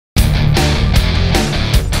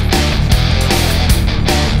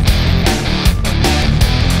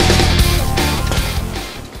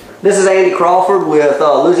This is Andy Crawford with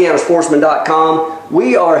LouisianaSportsman.com.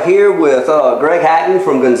 We are here with Greg Hackney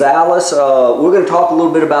from Gonzales. We're going to talk a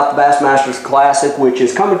little bit about the Bassmaster Classic, which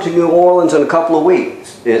is coming to New Orleans in a couple of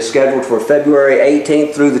weeks. It's scheduled for February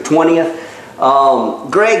 18th through the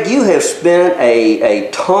 20th. Greg, you have spent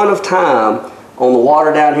a ton of time on the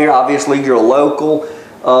water down here. Obviously, you're a local,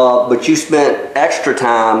 but you spent extra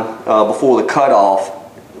time before the cutoff.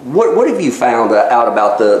 What have you found out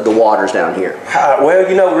about the waters down here? Well,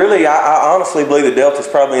 you know, really, I honestly believe the Delta's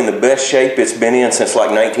probably in the best shape it's been in since like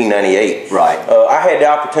 1998. Right. I had the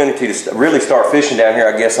opportunity to really start fishing down here,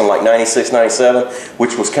 I guess, in like 96, 97,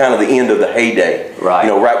 which was kind of the end of the heyday. Right. You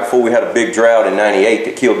know, right before we had a big drought in 98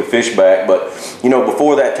 that killed the fish back. But, you know,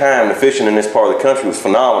 before that time, the fishing in this part of the country was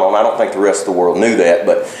phenomenal, and I don't think the rest of the world knew that.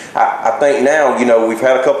 But I think now, you know, we've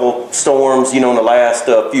had a couple storms, you know, in the last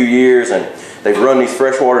few years, and they've run these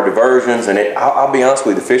freshwater diversions, and I'll be honest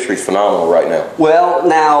with you, the fishery's phenomenal right now. Well,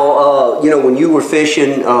 now, you know, when you were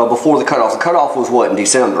fishing before the cutoff was what, in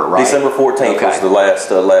December, right? December 14th was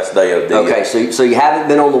the last day of the Okay, so you haven't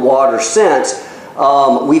been on the water since.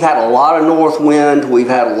 We've had a lot of north wind. We've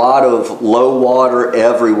had a lot of low water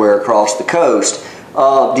everywhere across the coast.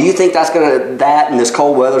 Do you think that and this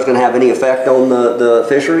cold weather is going to have any effect on the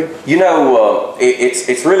fishery? You know,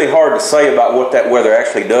 it's really hard to say about what that weather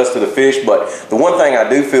actually does to the fish, but the one thing I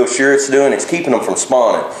do feel sure it's doing is keeping them from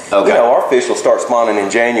spawning. Okay. You know, our fish will start spawning in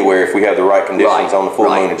January if we have the right conditions on the full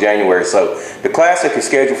moon of January. So the Classic is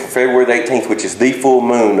scheduled for February the 18th, which is the full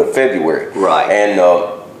moon of February. Right. And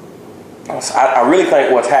I really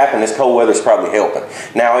think what's happened, this cold weather is probably helping.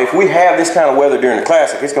 Now, if we have this kind of weather during the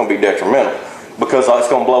Classic, it's going to be detrimental, because it's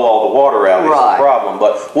going to blow all the water out. It's the problem.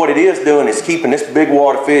 But what it is doing is keeping this big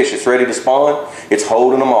water fish that's ready to spawn, it's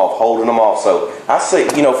holding them off. So I say,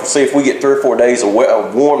 you know, see if we get 3 or 4 days of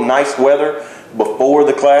warm, nice weather before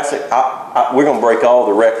the Classic, we're going to break all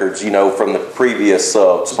the records, you know, from the previous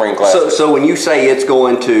spring Classic. So when you say it's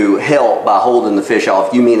going to help by holding the fish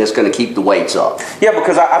off, you mean it's going to keep the weights up? Yeah,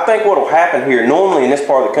 because I think what will happen here, normally in this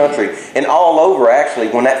part of the country, and all over actually,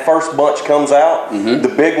 when that first bunch comes out,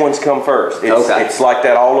 the big ones come first. It's like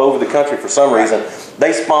that all over the country for some reason.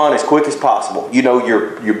 They spawn as quick as possible. You know,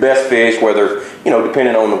 your best fish, whether, you know,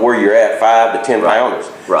 depending on where you're at, 5 to 10 pounders.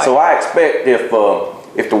 Right. So I expect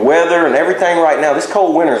if the weather and everything right now, this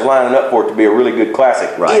cold winter is lining up for it to be a really good Classic.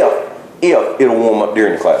 If it'll warm up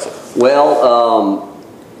during the Classic. Well,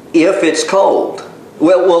 if it's cold,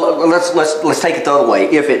 well, let's take it the other way.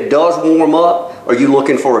 If it does warm up, are you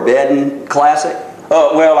looking for a bedding Classic?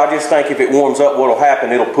 Well, I just think if it warms up, what'll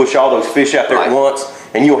happen? It'll push all those fish out there at once,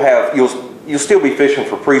 and you'll still be fishing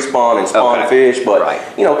for pre-spawn and spawn fish,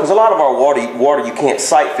 but you know, because a lot of our water you can't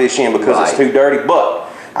sight fish in because it's too dirty. But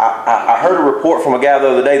I heard a report from a guy the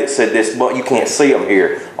other day that said this, but you can't see them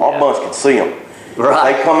here. Our bunch can see them.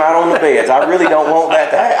 They come out on the beds. I really don't want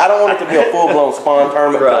that. I don't want it to be a full-blown spawn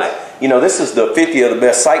tournament. You know, this is the 50 of the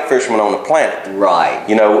best sight fishermen on the planet.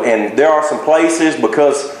 You know, and there are some places,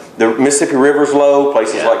 because the Mississippi River's low,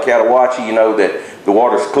 places like Catawatchee, you know, that the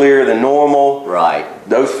water's clearer than normal.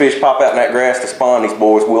 Those fish pop out in that grass to spawn. These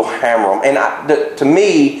boys will hammer them. And to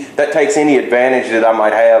me, that takes any advantage that I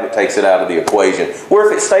might have, it takes it out of the equation.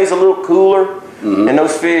 Where if it stays a little cooler, and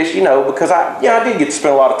those fish, you know, because I did get to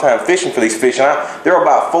spend a lot of time fishing for these fish, and there are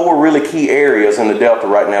about 4 really key areas in the Delta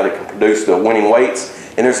right now that can produce the winning weights.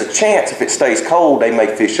 And there's a chance if it stays cold, they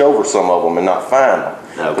may fish over some of them and not find them.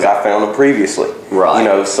 Because I found them previously. You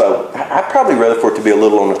know, so I'd probably rather for it to be a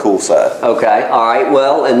little on the cool side. Okay, all right.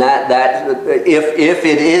 Well, and if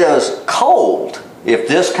it is cold, if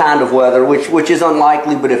this kind of weather, which is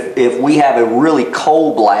unlikely, but if we have a really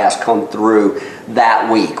cold blast come through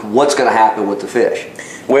that week, what's going to happen with the fish?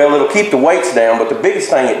 Well, it'll keep the weights down, but the biggest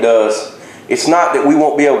thing it does, it's not that we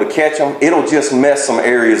won't be able to catch them. It'll just mess some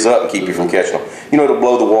areas up and keep you from catching them. You know, it'll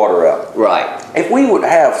blow the water out. If we would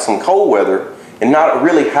have some cold weather and not a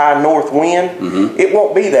really high north wind, it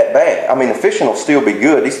won't be that bad. I mean, the fishing will still be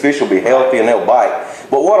good. These fish will be healthy and they'll bite.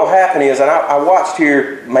 But what will happen is, and I watched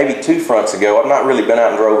here maybe 2 fronts ago. I've not really been out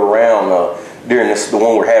and drove around during the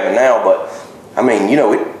one we're having now, but I mean, you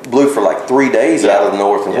know, it blew for like 3 days out of the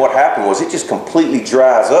north, and what happened was it just completely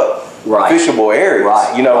dries up fishable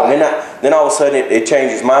areas. You know, and then all of a sudden it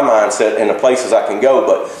changes my mindset in the places I can go.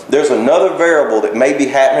 But there's another variable that may be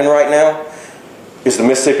happening right now. Is the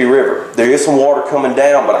Mississippi River. There is some water coming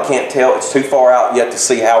down, but I can't tell. It's too far out yet to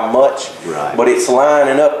see how much. But it's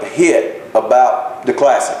lining up to hit about the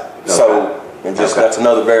Classic. So that's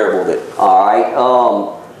another variable that. All right.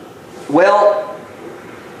 Well,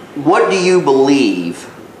 what do you believe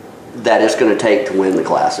that it's going to take to win the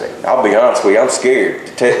Classic? I'll be honest with you. I'm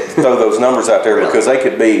scared to throw those numbers out there because they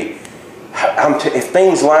could be. if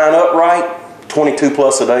things line up right, 22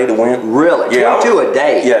 plus a day to win. Really? Yeah, 22 a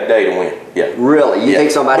day? Yeah, a day to win. Yeah. Really? You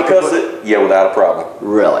think somebody yeah, without a problem.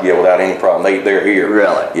 Really? Yeah, without any problem. They're here.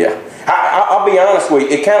 Really? Yeah. I'll be honest with you.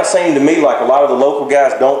 It kind of seemed to me like a lot of the local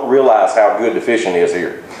guys don't realize how good the fishing is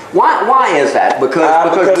here. Why is that?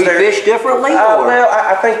 Because we fish differently? Well,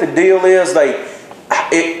 I think the deal is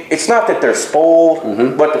it's not that they're spoiled,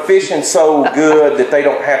 but the fishing's so good that they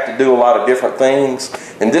don't have to do a lot of different things.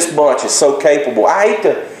 And this bunch is so capable.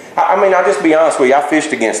 I'll just be honest with you. I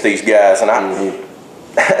fished against these guys, and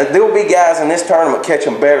there'll be guys in this tournament catch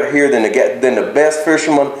them better here than the best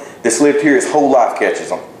fisherman that's lived here his whole life catches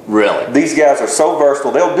them. Really? These guys are so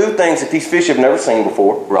versatile. They'll do things that these fish have never seen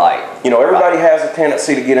before. Right. You know, everybody has a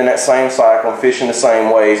tendency to get in that same cycle and fish in the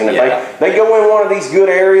same ways. And if they go in one of these good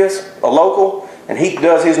areas, a local, and he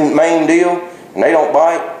does his main deal, and they don't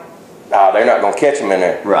bite, they're not going to catch them in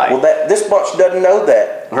there. Right. Well, this bunch doesn't know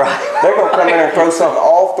that. Right. They're going to come in and throw something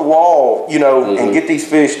off the wall, you know, and get these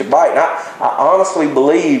fish to bite. And I honestly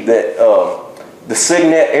believe that the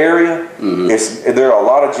Signet area, there are a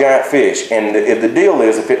lot of giant fish. And the deal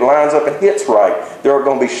is, if it lines up and hits right, there are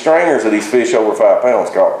going to be stringers of these fish over 5 pounds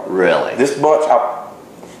caught. Really? This bunch, I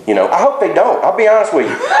hope they don't. I'll be honest with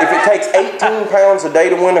you. If it takes 18 pounds a day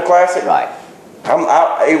to win the Classic, right.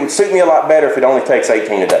 It would suit me a lot better if it only takes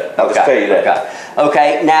 18 a day. I'll just tell you that.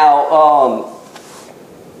 Okay. Now,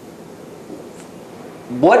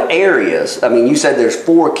 what areas? I mean, you said there's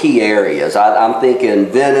 4 key areas. I'm thinking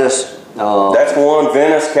Venice. That's one.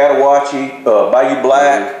 Venice, Catawatchie, Bayou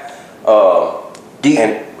Black,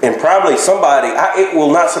 and probably somebody. It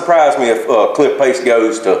will not surprise me if Cliff Pace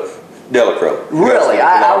goes to Delacroix. Really?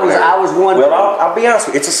 I was wondering. Well, I'll be honest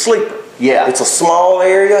with you. It's a sleeper. Yeah. It's a small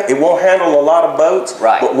area. It won't handle a lot of boats.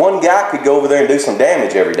 Right. But one guy could go over there and do some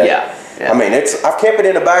damage every day. Yeah. I mean, I've kept it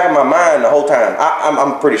in the back of my mind the whole time.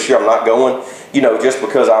 I'm pretty sure I'm not going, you know, just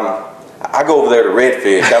because I go over there to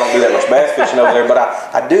redfish. I don't do that much bass fishing over there, but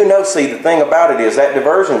I do know, see, the thing about it is that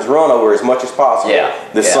diversion's run over as much as possible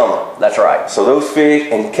this summer. That's right. So those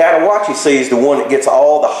fish, and Catawatchie Sea is the one that gets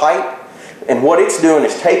all the hype, and what it's doing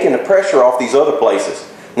is taking the pressure off these other places.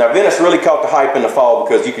 Now, Venice really caught the hype in the fall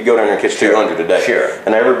because you could go down there and catch 200 a day. Sure.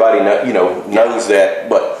 And everybody knows that,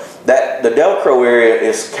 but the Delacroix area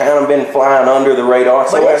has kind of been flying under the radar.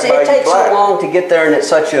 But it takes so long to get there, and it's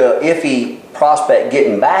such a iffy prospect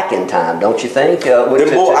getting back in time, don't you think?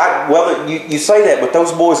 Well, you say that, but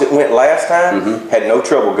those boys that went last time had no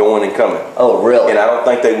trouble going and coming. Oh, really? And I don't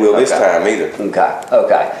think they will this time either.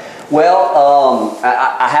 Okay. Well,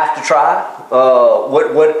 I have to try.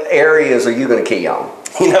 What areas are you going to key on?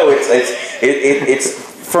 You know, it's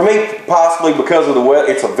for me possibly because of the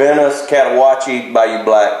weather. It's a Venice, Catawatchie, Bayou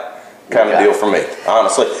Black kind of deal for me,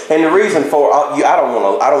 honestly. And the reason for I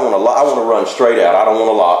want to run straight out. I don't want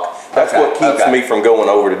to lock. That's what keeps me from going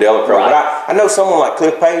over to Delacroix. Right. But I know someone like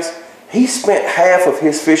Cliff Pace. He spent half of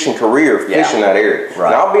his fishing career fishing that area.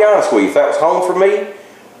 Right. Now, I'll be honest with you. If that was home for me,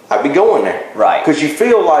 I'd be going there. Right. Because you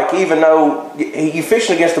feel like even though you're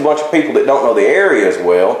fishing against a bunch of people that don't know the area as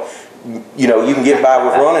well, you know, you can get by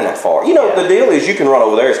with running that far. You know, the deal is you can run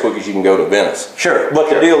over there as quick as you can go to Venice. Sure. But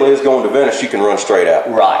the deal is going to Venice, you can run straight out.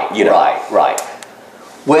 Right. You know? Right.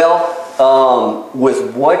 Well,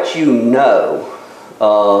 with what you know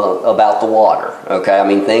about the water, okay? I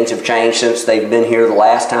mean, things have changed since they've been here the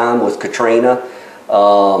last time with Katrina,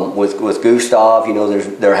 with Gustav. You know,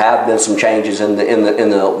 there have been some changes in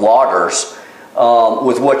the waters.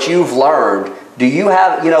 With what you've learned, do you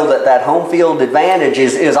have, you know, that home field advantage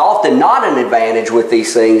is often not an advantage with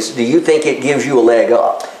these things. Do you think it gives you a leg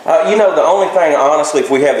up? You know, the only thing, honestly, if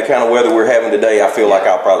we have the kind of weather we're having today, I feel like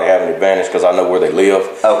I'll probably have an advantage because I know where they live.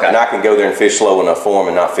 Okay. And I can go there and fish slow enough for them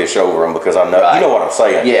and not fish over them because I know, you know what I'm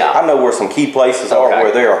saying. Yeah. I know where some key places are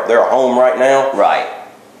where they're home right now. Right.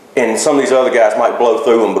 And some of these other guys might blow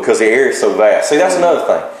through them because the area is so vast. See, that's another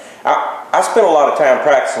thing. I spent a lot of time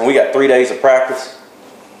practicing. We got 3 days of practice.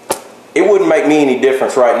 It wouldn't make me any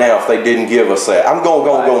difference right now if they didn't give us that. I'm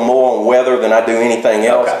going to go more on weather than I do anything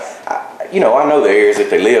else. You know, I know the areas that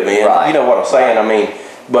they live in. You know what I'm saying? I mean,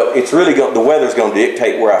 but it's really the weather's going to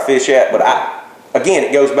dictate where I fish at. But again,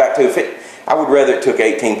 it goes back to I would rather it took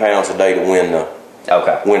 18 pounds a day to win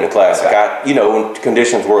the Classic. You know, when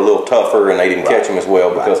conditions were a little tougher and they didn't catch them as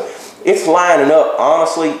well because it's lining up,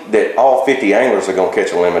 honestly, that all 50 anglers are going to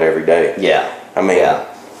catch a limit every day. Yeah. I mean,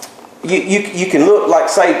 you can look like,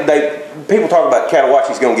 say, people talk about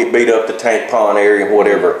Catawatchie's going to get beat up, the Tank Pond area and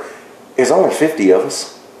whatever. There's only 50 of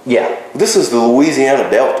us. Yeah. This is the Louisiana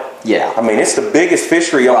Delta. Yeah. I mean, it's the biggest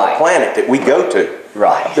fishery on the planet that we go to.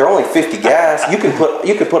 Right. There are only 50 guys. You can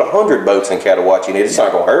put 100 boats in Catawatchee and it's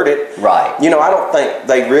not going to hurt it. Right. You know, I don't think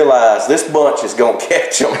they realize this bunch is going to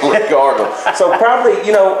catch them regardless. So probably,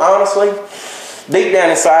 you know, honestly, deep down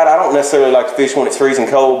inside, I don't necessarily like to fish when it's freezing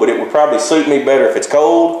cold, but it would probably suit me better if it's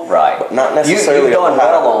cold. Right. But not necessarily. You've done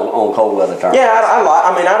well on cold weather tournaments. Yeah,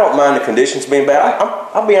 I mean, I don't mind the conditions being bad.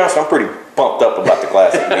 I'll be honest, I'm pretty pumped up about the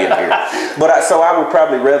Classic being here. But so I would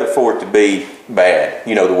probably rather for it to be bad,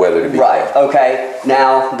 you know, the weather to be bad. Okay.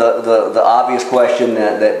 Now, the obvious question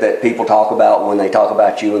that people talk about when they talk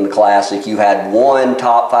about you in the Classic, you had one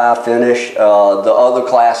top 5 finish. The other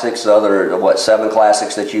Classics, the other, what, 7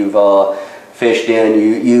 Classics that you've fished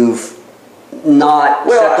in, you've not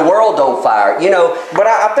set the world on fire, you know. But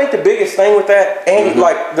I think the biggest thing with that, and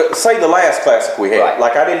like say the last Classic we had,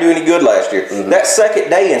 like I didn't do any good last year. That second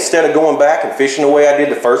day, instead of going back and fishing the way I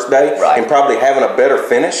did the first day and probably having a better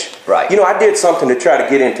finish, you know, I did something to try to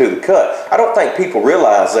get into the cut. I don't think people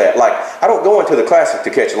realize that. Like, I don't go into the Classic to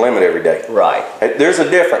catch a limit every day. Right. There's a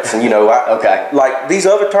difference, and you know, like these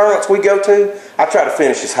other tournaments we go to, I try to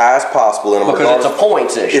finish as high as possible in them. Because it's a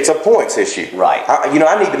points issue. It's a points issue. Right. You know,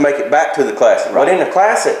 I need to make it back to the Classic. But in the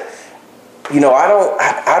Classic, you know, I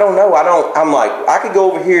don't know. I'm like, I could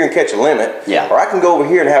go over here and catch a limit. Or I can go over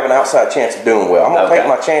here and have an outside chance of doing well. I'm going to take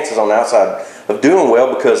my chances on the outside of doing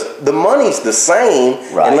well because the money's the same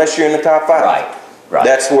unless you're in the top 5. Right.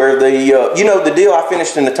 That's where the, you know, the deal I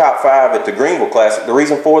finished in the top 5 at the Greenville Classic. The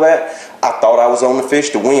reason for that, I thought I was on the fish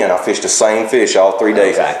to win. I fished the same fish all 3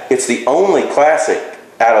 days. It's the only Classic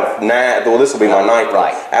out of 9, well, this will be my 9th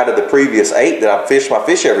one, out of the previous 8 that I fish my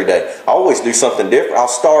fish every day. I always do something different. I'll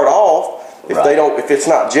start off, if it's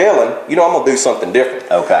not gelling, you know, I'm going to do something different.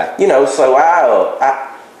 You know, so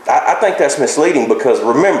I think that's misleading because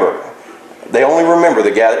remember, they only remember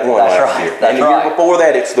the guy that won last year. And the year before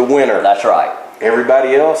that, it's the winner. That's right.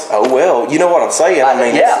 Everybody else, oh well, you know what I'm saying. I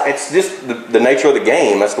mean, it's just the nature of the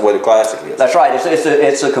game. That's the way the Classic is. That's right.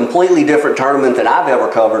 It's a completely different tournament than I've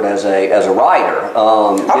ever covered as a rider.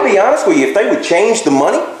 I'll be honest with you. If they would change the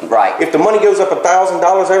money, if the money goes up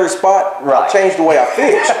 $1,000 every spot, I'll change the way I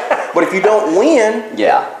fish. But if you don't win,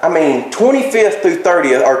 I mean, 25th through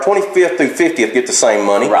 30th or 25th through 50th get the same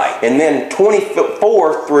money, and then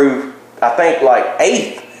 24th through I think like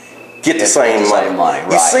 8th. Get the same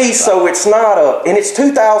money. You see, so it's not and it's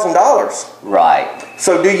 $2,000. Right.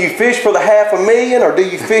 So do you fish for the $500,000 or do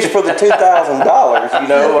you fish for the $2,000? You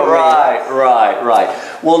know what I mean?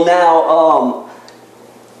 Right. Well, now,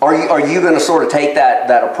 are you going to sort of take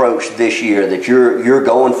that approach this year that you're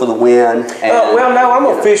going for the win? And, well, no, I'm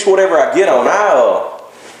gonna fish whatever I get on.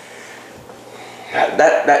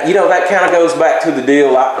 You know, that kind of goes back to the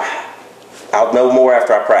deal. I'll know more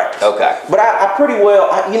after I practice. But I pretty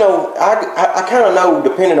well, you know, I kind of know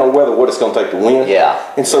depending on what it's going to take to win.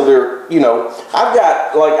 And so there, you know, I've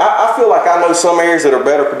got, like, I feel like I know some areas that are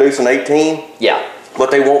better producing 18. But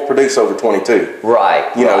they won't produce over 22.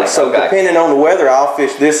 You know, so depending on the weather, I'll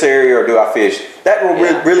fish this area or do I fish. That will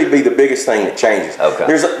really be the biggest thing that changes.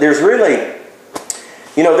 There's really,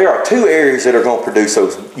 you know, there are 2 areas that are going to produce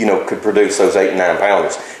those, you know, could produce those 8 and 9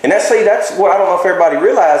 pounders. And that's what I don't know if everybody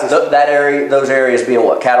realizes. Those areas being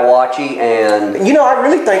what, Catawatchee and... You know, I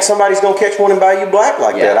really think somebody's going to catch one in Bayou Black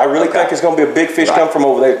like that. I really think it's going to be a big fish come from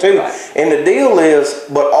over there too. And the deal is,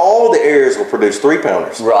 but all the areas will produce 3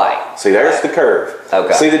 pounders. See, there's the curve.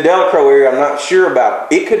 See, the Delacroix area, I'm not sure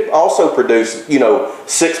about. It could also produce, you know,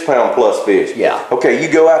 6 pound plus fish. Okay,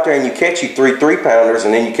 you go out there and you catch you 3 3-pounders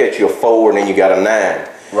and then you catch you a 4 and then you got a 9.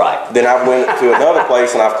 Then I went to another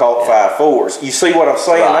place and I've caught 5 4s. You see what I'm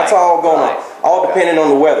saying? That's all going all depending on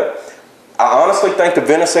the weather. I honestly think the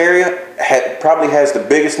Venice area probably has the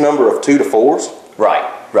biggest number of 2 to 4s.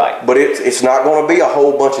 But it's not going to be a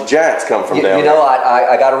whole bunch of giants come from down there. You know,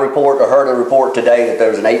 I got a report, or heard a report today that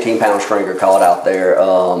there's an 18-pound stringer caught out there.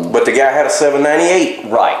 But the guy had a 798.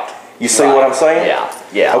 You see what I'm saying?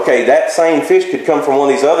 Okay, that same fish could come from one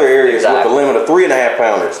of these other areas with a limit of 3.5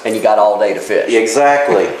 pounders. And you got all day to fish.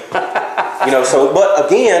 Exactly. You know, so, but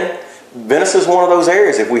again, Venice is one of those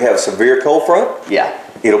areas. If we have severe cold front,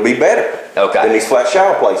 it'll be better than these flat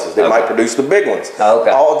shallow places that might produce the big ones.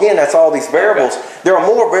 Again, that's all these variables. There are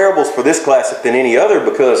more variables for this Classic than any other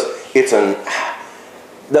because it's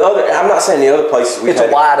I'm not saying the other places it's a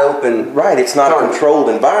wide open. It's not a controlled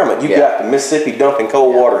environment. You've got the Mississippi dumping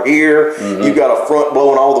cold water here. You've got a front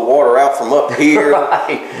blowing all the water out from up here.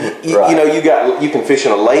 You know, you can fish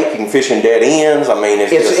in a lake. You can fish in dead ends. I mean,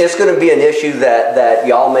 it's going to be an issue that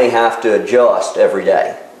y'all may have to adjust every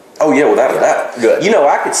day. Oh yeah, without a doubt. You know,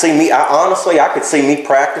 I could see me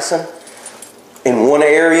practicing in one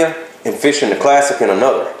area and fishing the Classic in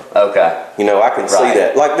another. Okay. You know, I can see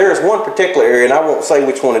that. Like there's one particular area, and I won't say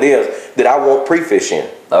which one it is, that I won't pre-fish in.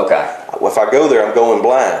 Okay. If I go there, I'm going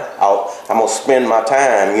blind. I'm going to spend my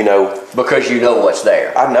time, you know. Because you know what's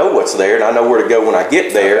there. I know what's there, and I know where to go when I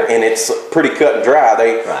get there, and it's pretty cut and dry.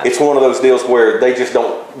 It's one of those deals where they just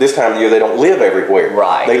don't, this time of year, they don't live everywhere.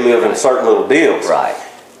 Right. They live in certain little deals. Right.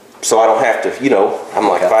 So I don't have to, you know, I'm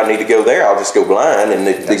like, if I need to go there, I'll just go blind, and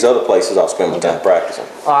these other places I'll spend my time practicing.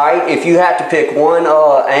 All right, if you had to pick one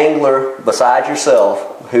angler besides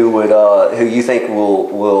yourself who would, who you think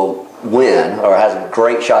will win or has a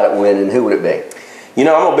great shot at winning, who would it be? You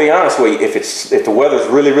know, I'm gonna be honest with you. If the weather's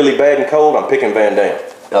really, really bad and cold, I'm picking Van Dam.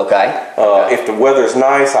 Okay. If the weather's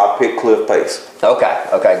nice, I'll pick Cliff Pace. Okay.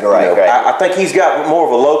 Okay. Great. You know, great. I think he's got more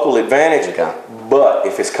of a local advantage. Okay. But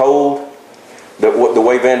if it's cold, the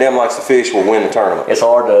way Van Dam likes to fish will win the tournament. It's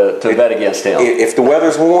hard to bet against him. If the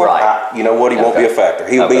weather's warm, you know what, he won't be a factor.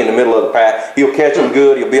 He'll be in the middle of the pack. He'll catch them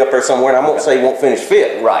good. He'll be up there somewhere, and I won't say he won't finish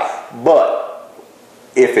fifth. Right. But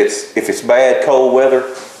if it's bad, cold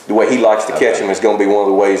weather, the way he likes to catch them is going to be one of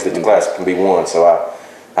the ways that the Classic can be won. So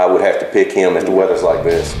I would have to pick him if the weather's like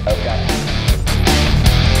this. Okay.